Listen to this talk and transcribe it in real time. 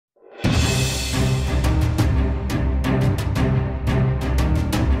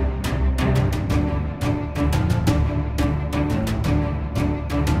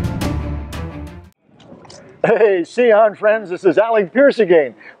Hey, Seahon friends, this is Alec Peirce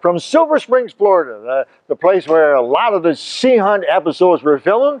again from Silver Springs, Florida, the place where a lot of the Sea Hunt episodes were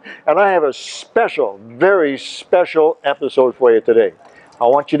filmed, and I have a special, very special episode for you today. I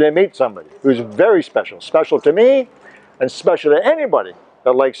want you to meet somebody who's very special, special to me and special to anybody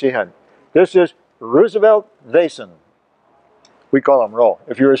that likes sea hunt. This is Roosevelt Faison. We call him Ro.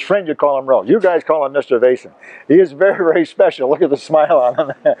 If you're his friend, you call him Ro. You guys call him Mr. Faison. He is very, very special. Look at the smile on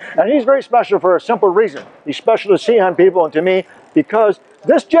him. And he's very special for a simple reason. He's special to sea hunt people and to me because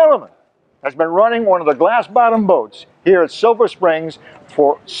this gentleman has been running one of the glass bottom boats here at Silver Springs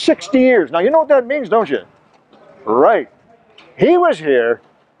for 60 years. Now, you know what that means, don't you? Right. He was here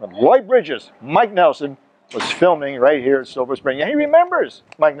when Lloyd Bridges, Mike Nelson, was filming right here at Silver Spring. And he remembers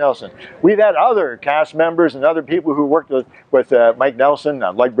Mike Nelson. We've had other cast members and other people who worked with Mike Nelson,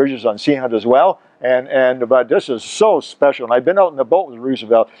 Lloyd Bridges on Sea Hunt as well. But this is so special. And I've been out in the boat with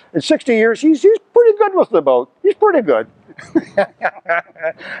Roosevelt. In 60 years, he's pretty good with the boat. He's pretty good.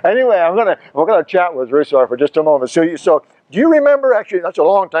 Anyway, we're gonna chat with Roosevelt for just a moment. So do you remember, actually, that's a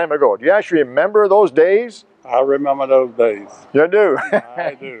long time ago. Do you actually remember those days? I remember those days. You do?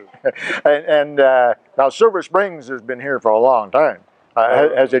 I do. Now Silver Springs has been here for a long time.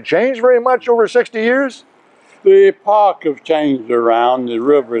 Has it changed very much over 60 years? The park has changed around. The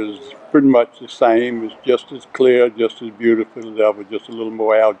river is pretty much the same. It's just as clear, just as beautiful as ever, just a little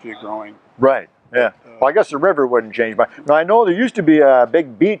more algae growing. Right, yeah. Well, I guess the river wouldn't change. But now, I know there used to be a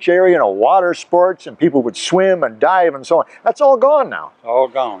big beach area, water sports, and people would swim and dive and so on. That's all gone now. It's all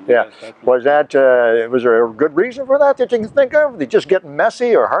gone. Yeah. Yes, was there a good reason for that you can think of? They just get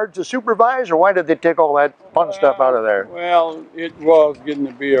messy or hard to supervise, or why did they take all that fun stuff out of there? Well, it was getting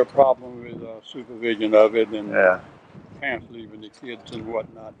to be a problem with supervision of it, and parents leaving the kids and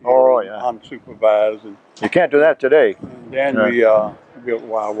whatnot. Unsupervised. And you can't do that today. And then we built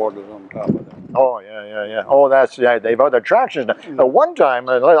wild waters on top of that. Oh, yeah. Oh, they've other attractions now. One time,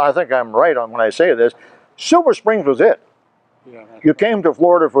 I think I'm right on when I say this, Silver Springs was it. Yeah, you came to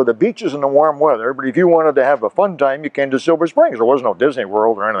Florida for the beaches and the warm weather, but if you wanted to have a fun time, you came to Silver Springs. There was no Disney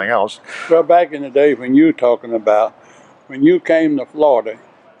World or anything else. Well, back in the day when you were talking about, when you came to Florida,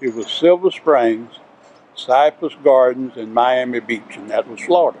 it was Silver Springs, Cypress Gardens, and Miami Beach, and that was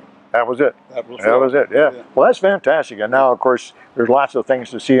Florida. That was it. That was it, yeah. Well, that's fantastic. And now, of course, there's lots of things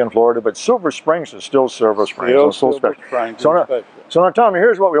to see in Florida, but Silver Springs is still Silver Springs. Still Silver Springs. So now, Tommy,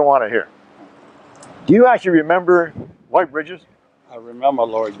 here's what we want to hear. Do you actually remember Lloyd Bridges? I remember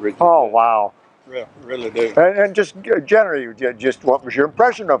Lloyd Bridges. Oh, wow. Really do. And just generally, just what was your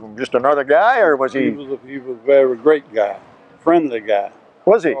impression of him? Just another guy, or was he? He was a very great guy, friendly guy.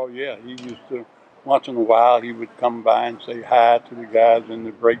 Was he? Oh, yeah. He used to. Once in a while, he would come by and say hi to the guys in the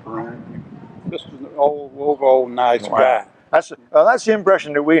break room. Just an overall nice guy. That's the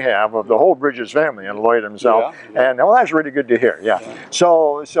impression that we have of the whole Bridges family and Lloyd himself. Yeah. And well, that's really good to hear. Yeah.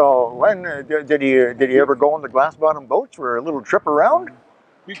 So when did he ever go on the glass bottom boats for a little trip around?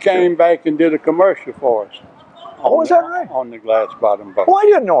 He came back and did a commercial for us. Oh, is that right? On the glass bottom boat. Oh, I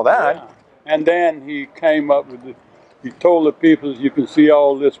didn't know that. Yeah. And then he came up with he told the people you can see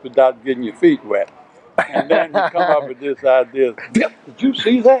all this without getting your feet wet. And then he come up with this idea. Did you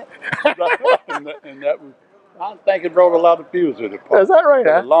see that? and that was, I think it brought a lot of people to the park. Is that right?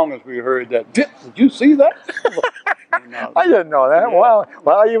 As long as we heard that. Did you see that? I didn't know that. Yeah.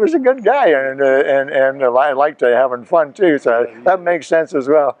 Well, he was a good guy, and I liked having fun too. So that makes sense as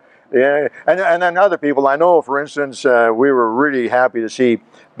well. Yeah, and then other people I know, for instance, we were really happy to see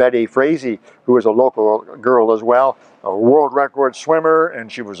Betty Frazee, who was a local girl as well, a world record swimmer, and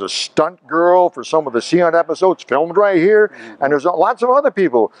she was a stunt girl for some of the Sea Hunt episodes filmed right here. And there's lots of other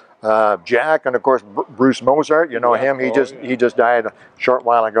people, Jack, and of course Bruce Mozart. You know him. He just died a short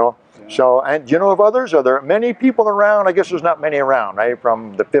while ago. Yeah. So, and do you know of others? Are there many people around? I guess there's not many around, right?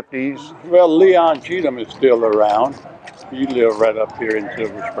 From the 50s. Well, Leon Cheatham is still around. He lived right up here in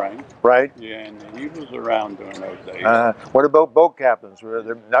Silver Springs. Right. Yeah, and he was around during those days. What about boat captains? Were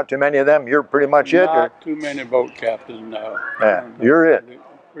there not too many of them? You're pretty much it? Not too many boat captains, no. Yeah, you're it.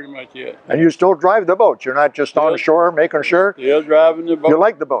 Pretty much it. And you still drive the boats? You're not just on shore making sure? Still driving the boat. You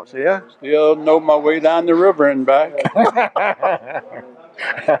like the boats, yeah? Still know my way down the river and back.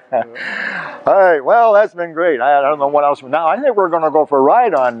 All right, well, that's been great. I don't know what else. Now, I think we're going to go for a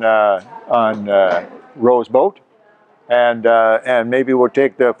ride on Ro's boat. And maybe we'll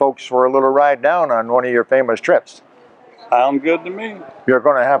take the folks for a little ride down on one of your famous trips. Sounds good to me. You're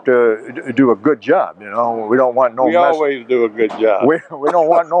going to have to do a good job, you know. We don't want no mess. We always do a good job. We don't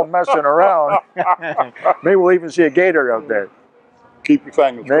want no messing around. Maybe we'll even see a gator out there. Keep your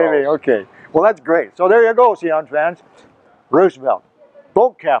fingers crossed. Maybe, okay. Well, that's great. So there you go, Sea Hunt fans. Roosevelt,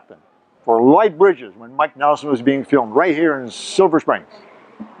 boat captain, for Lloyd Bridges when Mike Nelson was being filmed right here in Silver Springs.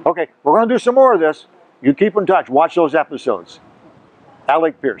 Okay, we're going to do some more of this. You keep in touch. Watch those episodes.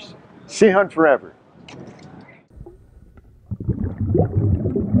 Alec Peirce, Sea Hunt Forever.